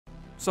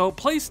So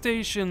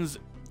PlayStation's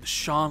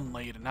Shawn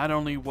Layden not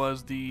only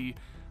was the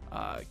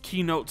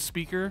keynote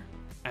speaker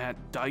at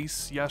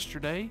DICE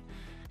yesterday,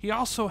 he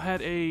also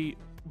had a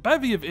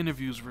bevy of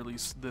interviews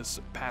released this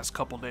past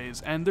couple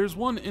days, and there's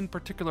one in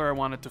particular I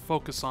wanted to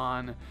focus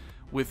on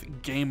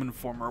with Game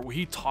Informer, where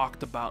he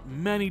talked about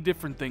many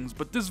different things,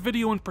 but this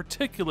video in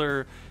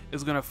particular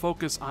is going to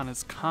focus on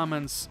his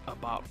comments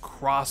about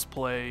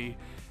crossplay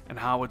and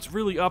how it's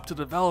really up to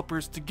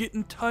developers to get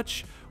in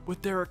touch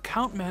with their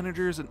account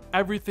managers and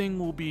everything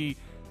will be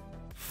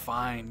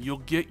fine. You'll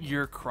get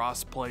your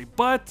crossplay,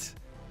 but,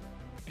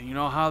 and you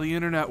know how the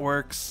internet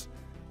works,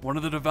 one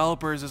of the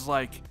developers is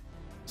like,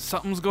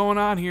 something's going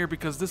on here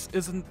because this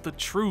isn't the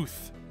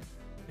truth.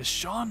 Is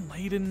Shawn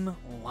Layden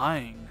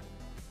lying?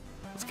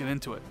 Let's get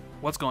into it.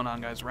 What's going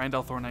on, guys?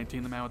 Randall Thor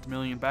 19, the man with the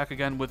million, back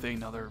again with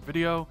another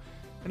video.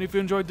 And if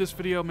you enjoyed this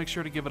video, make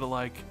sure to give it a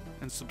like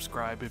and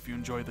subscribe if you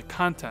enjoy the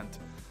content.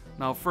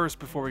 Now first,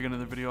 before we get into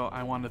the video,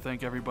 I want to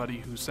thank everybody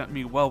who sent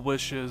me well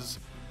wishes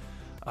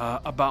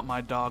about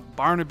my dog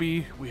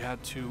Barnaby. We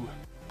had to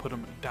put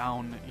him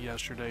down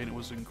yesterday, and it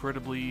was an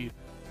incredibly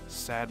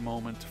sad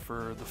moment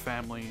for the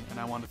family, and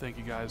I want to thank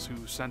you guys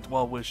who sent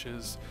well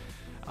wishes.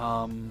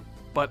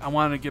 But I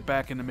wanted to get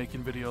back into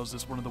making videos.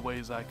 This is one of the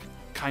ways I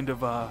kind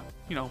of,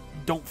 you know,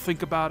 don't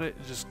think about it,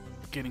 just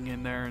getting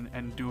in there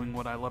and doing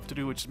what I love to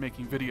do, which is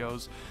making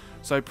videos.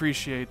 So I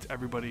appreciate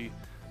everybody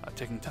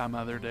taking time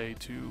out of their day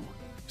to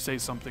say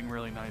something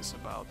really nice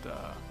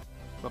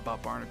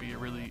about Barnaby. It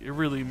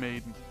really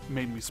made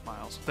me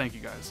smile. So thank you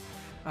guys.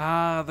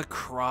 The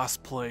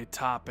crossplay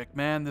topic,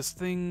 man. This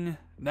thing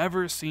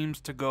never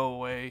seems to go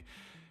away.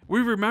 We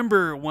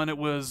remember when it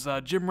was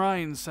Jim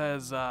Ryan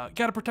says,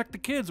 gotta protect the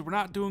kids, we're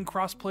not doing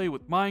crossplay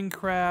with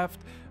Minecraft.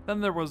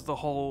 Then there was the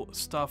whole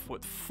stuff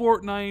with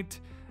Fortnite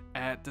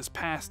at this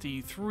past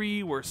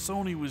E3 where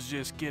Sony was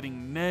just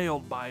getting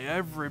nailed by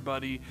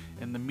everybody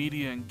in the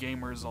media and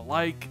gamers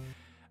alike.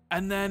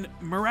 And then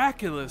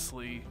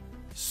miraculously,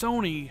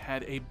 Sony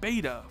had a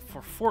beta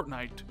for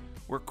Fortnite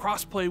where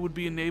crossplay would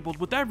be enabled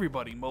with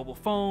everybody, mobile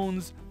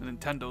phones, the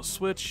Nintendo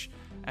Switch,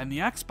 and the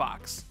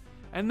Xbox.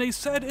 And they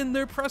said in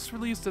their press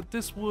release that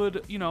this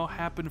would, you know,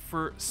 happen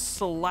for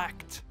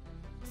select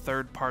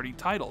third-party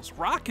titles.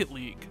 Rocket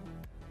League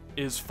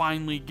is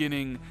finally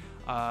getting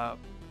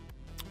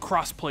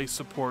crossplay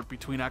support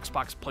between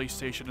Xbox,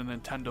 PlayStation, and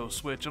Nintendo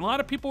Switch. And a lot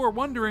of people were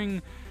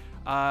wondering,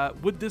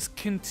 would this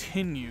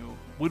continue?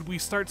 Would we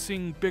start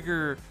seeing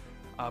bigger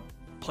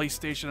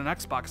PlayStation and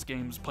Xbox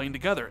games playing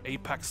together?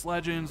 Apex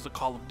Legends, the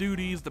Call of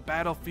Duties, the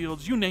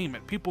Battlefields, you name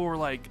it. People were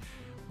like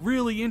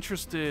really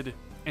interested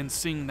in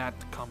seeing that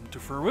come to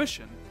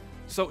fruition.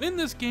 So in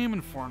this Game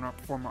Informer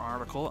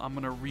article, I'm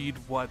going to read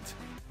what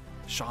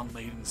Shawn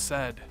Layden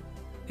said.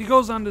 He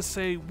goes on to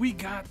say, we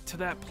got to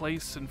that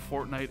place in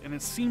Fortnite and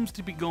it seems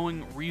to be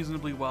going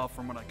reasonably well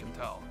from what I can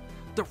tell.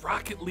 The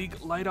Rocket League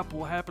light up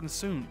will happen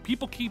soon.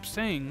 People keep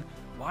saying,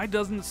 why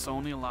doesn't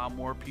Sony allow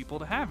more people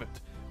to have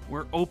it?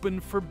 We're open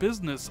for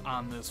business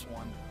on this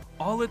one.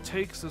 All it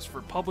takes is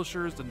for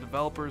publishers and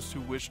developers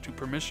who wish to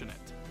permission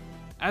it.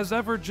 As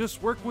ever,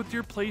 just work with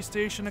your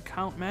PlayStation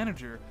account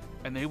manager,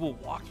 and they will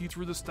walk you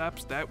through the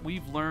steps that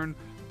we've learned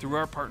through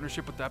our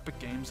partnership with Epic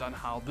Games on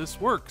how this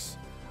works.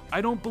 I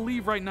don't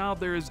believe right now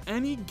there is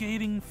any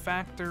gating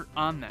factor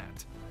on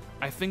that.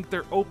 I think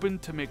they're open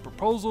to make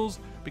proposals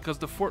because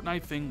the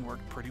Fortnite thing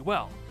worked pretty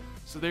well.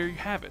 So there you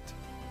have it.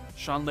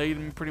 Shawn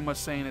Layden pretty much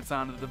saying it's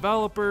on to the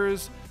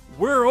developers.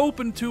 We're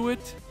open to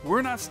it.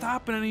 We're not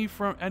stopping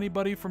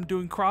anybody from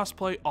doing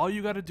crossplay. All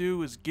you got to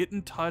do is get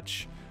in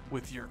touch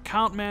with your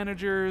account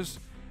managers,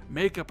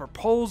 make a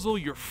proposal.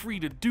 You're free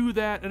to do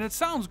that, and it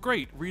sounds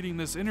great reading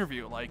this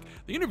interview. Like,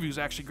 the interview is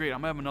actually great. I'm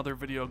gonna have another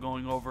video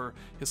going over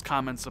his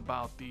comments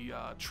about the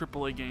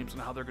AAA games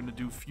and how they're gonna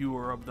do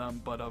fewer of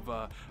them, but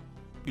of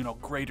you know,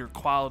 greater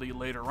quality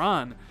later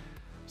on.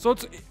 So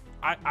it's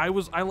I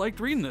liked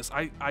reading this.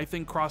 I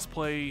think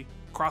crossplay,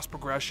 cross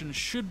progression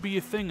should be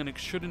a thing, and it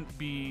shouldn't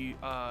be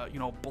you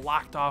know,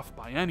 blocked off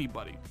by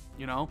anybody,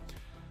 you know.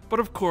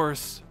 But of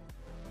course,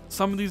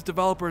 some of these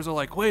developers are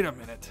like, wait a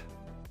minute,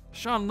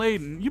 Shawn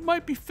Layden, you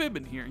might be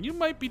fibbing here. You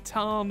might be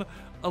telling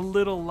a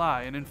little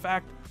lie. And in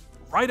fact,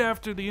 right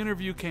after the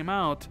interview came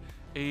out,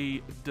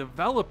 a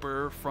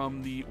developer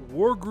from the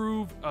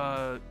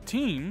Wargroove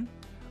team,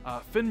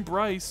 Finn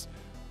Bryce,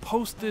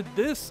 posted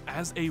this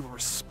as a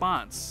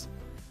response.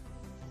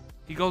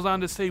 He goes on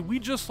to say, we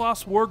just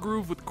lost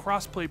Wargroove with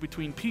crossplay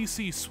between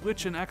PC,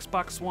 Switch, and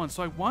Xbox One,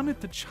 so I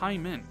wanted to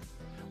chime in.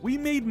 We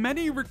made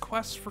many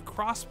requests for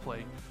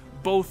crossplay,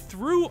 both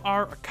through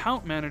our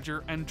account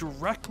manager and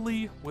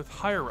directly with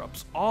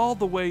higher-ups, all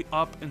the way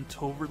up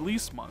until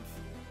release month.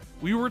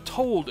 We were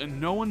told in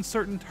no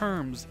uncertain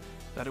terms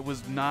that it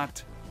was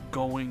not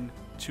going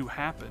to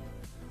happen.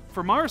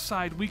 From our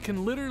side, we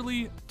can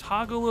literally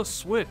toggle a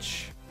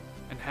switch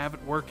and have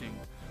it working.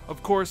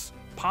 Of course,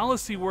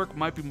 policy work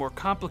might be more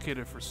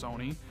complicated for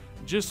Sony.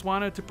 Just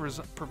wanted to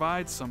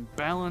provide some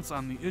balance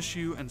on the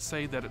issue and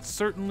say that it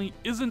certainly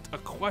isn't a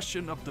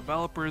question of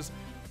developers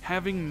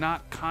having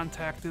not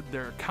contacted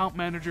their account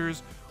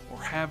managers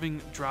or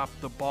having dropped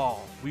the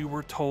ball. We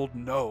were told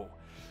no.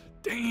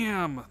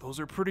 Damn, those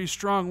are pretty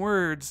strong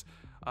words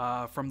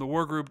from the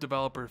Wargroove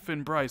developer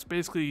Finn Bryce,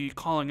 basically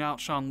calling out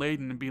Shawn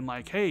Layden and being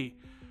like, hey,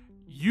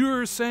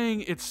 you're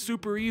saying it's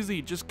super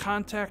easy, just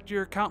contact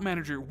your account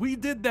manager. We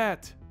did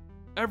that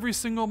every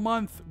single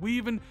month. We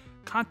even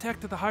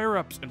contacted the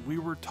higher-ups, and we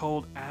were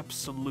told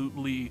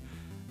absolutely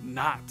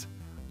not.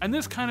 And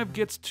this kind of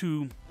gets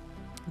to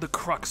the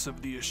crux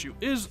of the issue.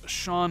 Is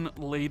Shawn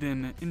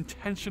Layden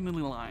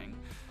intentionally lying?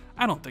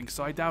 I don't think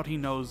so. I doubt he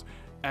knows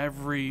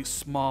every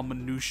small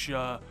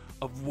minutia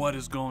of what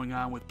is going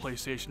on with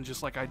PlayStation,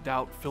 just like I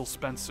doubt Phil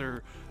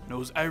Spencer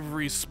knows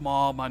every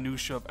small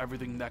minutia of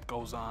everything that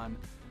goes on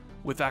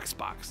with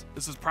Xbox.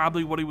 This is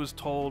probably what he was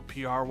told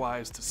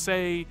PR-wise to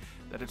say,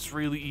 that it's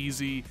really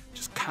easy,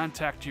 just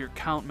contact your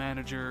account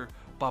manager,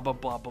 blah, blah,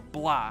 blah, blah,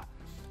 blah.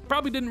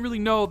 Probably didn't really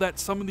know that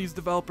some of these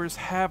developers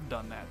have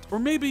done that. Or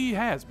maybe he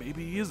has,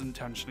 maybe he is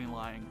intentionally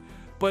lying.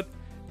 But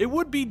it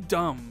would be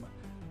dumb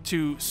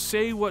to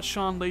say what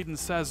Shawn Layden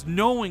says,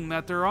 knowing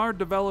that there are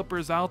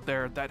developers out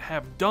there that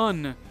have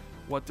done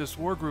what this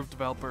Wargroove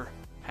developer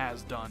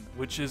has done,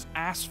 which is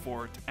asked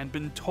for it and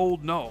been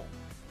told no.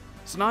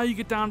 So now you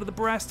get down to the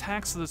brass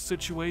tacks of the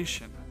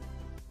situation.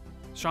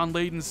 Shawn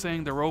Layden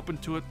saying they're open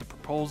to it, the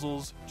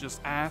proposals, just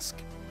ask.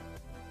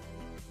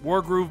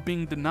 Wargroove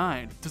being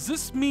denied. Does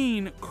this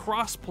mean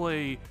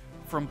crossplay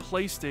from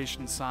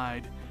PlayStation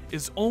side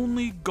is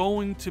only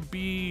going to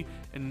be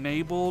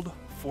enabled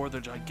for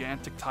the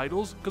gigantic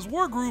titles? Because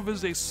Wargroove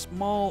is a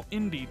small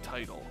indie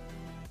title.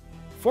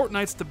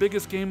 Fortnite's the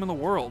biggest game in the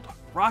world.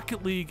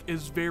 Rocket League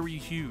is very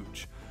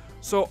huge.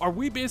 So are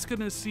we basically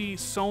going to see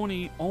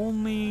Sony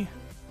only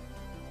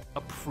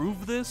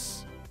approve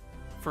this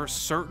for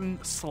certain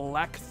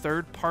select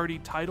third-party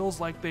titles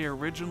like they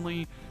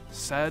originally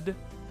said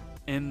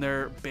in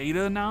their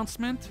beta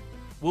announcement?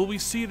 Will we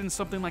see it in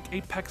something like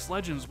Apex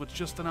Legends, which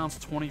just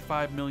announced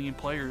 25 million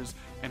players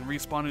and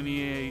Respawn and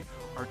EA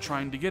are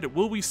trying to get it?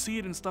 Will we see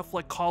it in stuff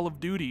like Call of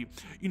Duty?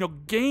 You know,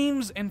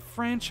 games and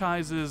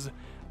franchises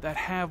that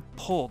have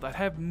pull, that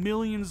have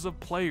millions of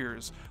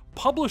players,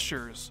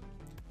 publishers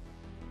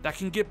that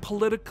can get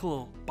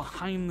political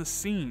behind the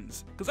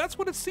scenes. Because that's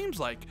what it seems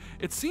like.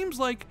 It seems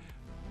like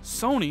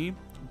Sony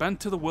bent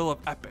to the will of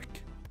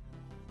Epic,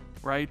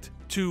 right?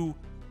 To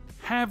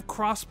have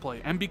crossplay,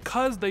 and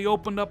because they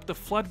opened up the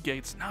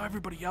floodgates, now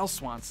everybody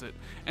else wants it.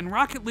 And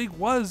Rocket League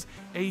was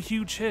a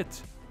huge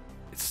hit.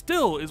 It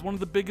still is one of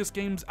the biggest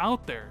games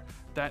out there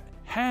that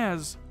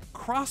has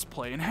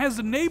crossplay and has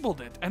enabled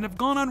it, and have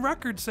gone on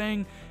record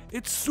saying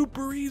it's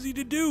super easy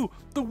to do.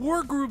 The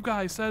Wargroove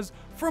guy says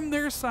from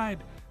their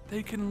side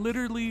they can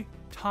literally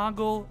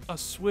toggle a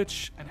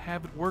switch and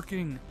have it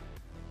working.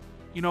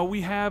 You know,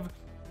 we have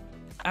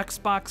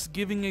Xbox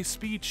giving a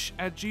speech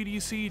at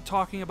GDC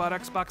talking about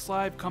Xbox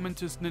Live coming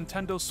to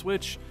Nintendo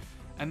Switch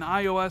and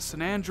iOS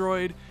and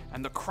Android,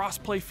 and the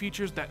crossplay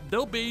features that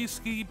they'll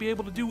basically be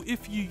able to do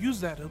if you use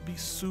that. It'll be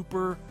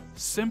super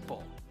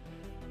simple.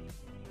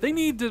 They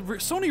need to,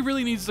 Sony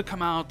really needs to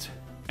come out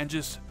and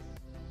just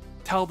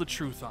tell the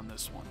truth on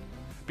this one,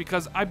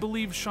 because I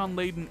believe Shawn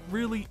Layden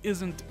really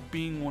isn't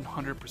being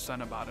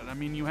 100% about it. I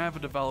mean, you have a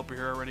developer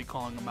here already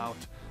calling him out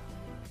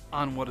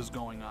on what is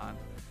going on.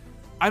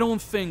 I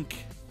don't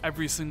think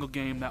every single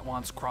game that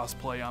wants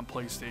crossplay on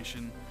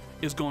PlayStation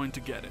is going to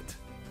get it.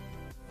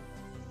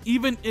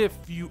 Even if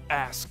you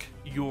ask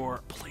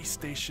your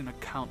PlayStation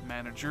account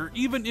manager,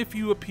 even if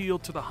you appeal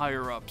to the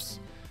higher-ups,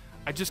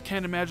 I just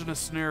can't imagine a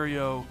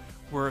scenario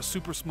where a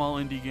super small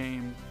indie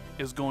game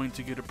is going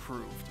to get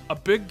approved. A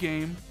big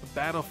game,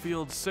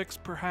 Battlefield 6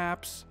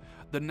 perhaps,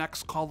 the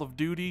next Call of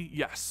Duty,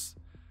 yes.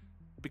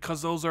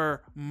 Because those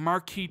are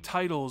marquee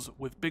titles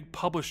with big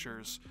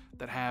publishers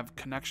that have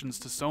connections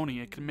to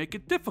Sony. It can make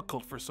it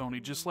difficult for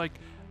Sony, just like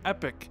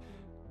Epic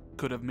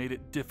could have made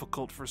it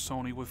difficult for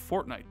Sony with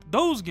Fortnite.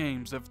 Those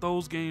games, if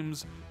those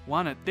games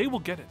want it, they will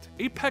get it.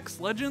 Apex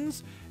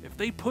Legends, if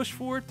they push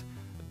for it,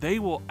 they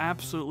will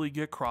absolutely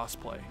get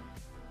crossplay.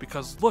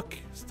 Because look,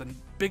 it's the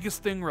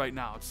biggest thing right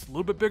now. It's a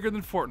little bit bigger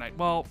than Fortnite.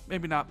 Well,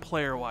 maybe not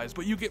player-wise,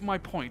 but you get my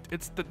point.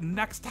 It's the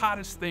next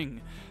hottest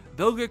thing.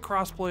 They'll get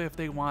crossplay if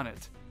they want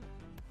it.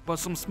 But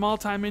some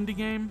small-time indie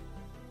game,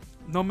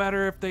 no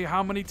matter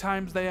how many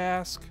times they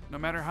ask, no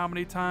matter how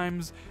many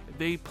times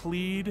they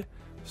plead,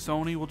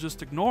 Sony will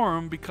just ignore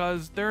them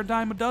because they're a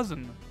dime a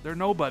dozen. They're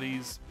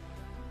nobodies,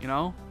 you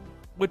know?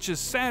 Which is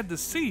sad to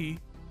see,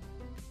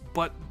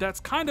 but that's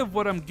kind of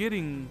what I'm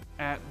getting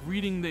at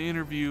reading the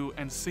interview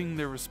and seeing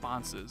their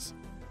responses.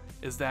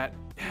 Is that,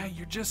 yeah,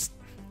 you're just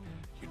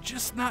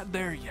not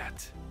there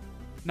yet.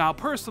 Now,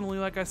 personally,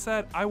 like I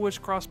said, I wish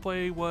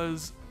crossplay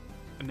was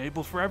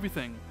enabled for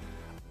everything.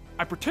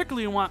 I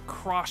particularly want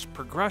cross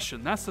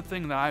progression. That's the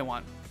thing that I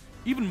want.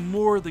 Even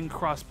more than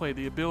crossplay,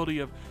 the ability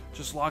of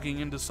just logging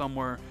into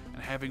somewhere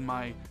and having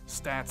my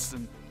stats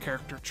and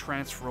character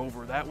transfer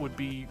over. That would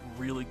be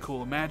really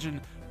cool. Imagine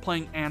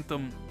playing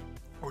Anthem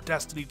or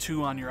Destiny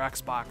 2 on your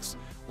Xbox,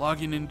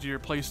 logging into your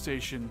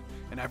PlayStation,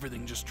 and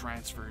everything just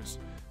transfers.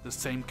 The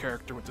same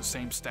character with the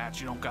same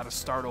stats. You don't got to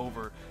start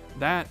over.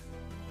 That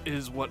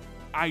is what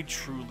I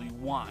truly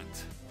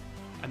want.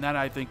 And that,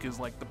 I think, is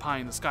like the pie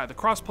in the sky. The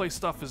crossplay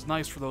stuff is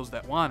nice for those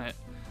that want it.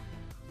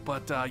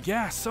 But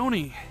yeah,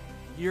 Sony,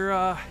 you're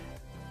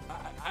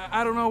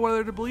I don't know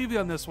whether to believe you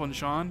on this one,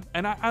 Shawn.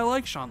 And I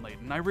like Shawn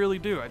Layden. I really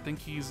do. I think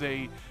he's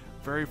a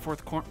very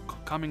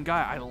forthcoming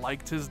guy. I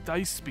liked his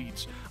DICE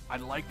speech. I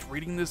liked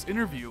reading this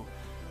interview.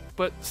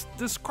 But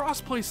this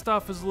crossplay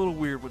stuff is a little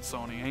weird with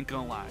Sony, ain't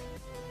gonna lie.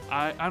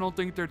 I don't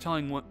think they're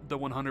telling the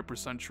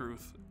 100%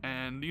 truth.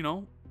 And, you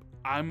know,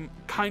 I'm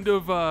kind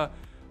of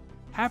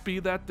happy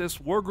that this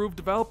Wargroove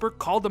developer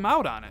called them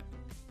out on it.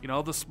 You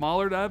know, the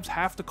smaller devs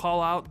have to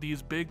call out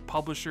these big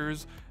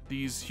publishers,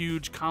 these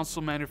huge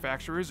console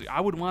manufacturers. I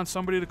would want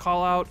somebody to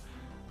call out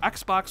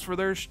Xbox for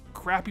their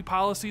crappy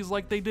policies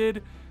like they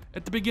did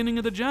at the beginning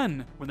of the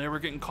gen, when they were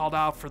getting called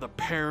out for the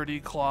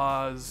parity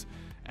clause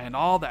and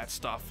all that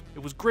stuff.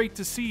 It was great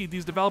to see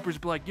these developers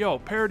be like, yo,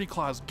 parity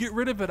clause, get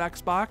rid of it,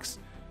 Xbox.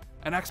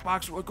 And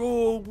Xbox were like,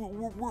 oh,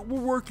 we're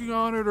working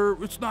on it,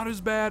 or it's not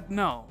as bad.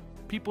 No,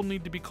 people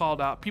need to be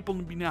called out. People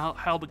need to be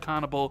held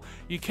accountable.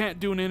 You can't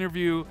do an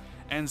interview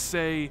and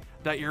say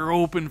that you're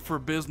open for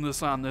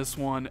business on this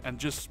one and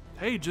just,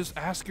 hey, just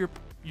ask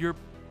your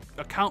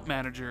account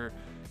manager,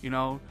 you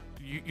know,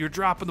 you're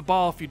dropping the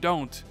ball if you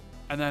don't.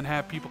 And then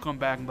have people come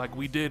back and be like,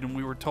 we did and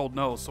we were told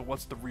no, so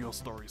what's the real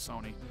story,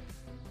 Sony?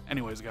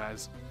 Anyways,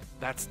 guys,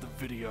 that's the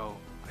video.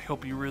 I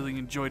hope you really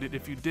enjoyed it.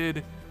 If you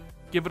did,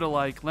 give it a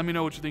like. Let me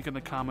know what you think in the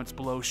comments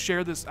below.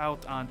 Share this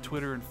out on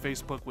Twitter and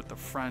Facebook with a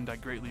friend. I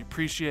greatly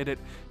appreciate it.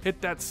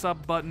 Hit that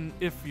sub button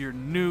if you're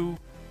new.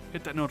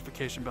 Hit that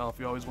notification bell if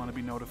you always want to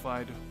be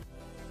notified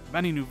of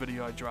any new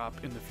video I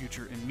drop in the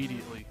future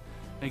immediately.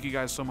 Thank you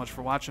guys so much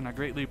for watching. I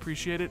greatly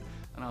appreciate it,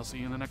 and I'll see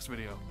you in the next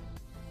video.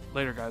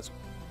 Later, guys.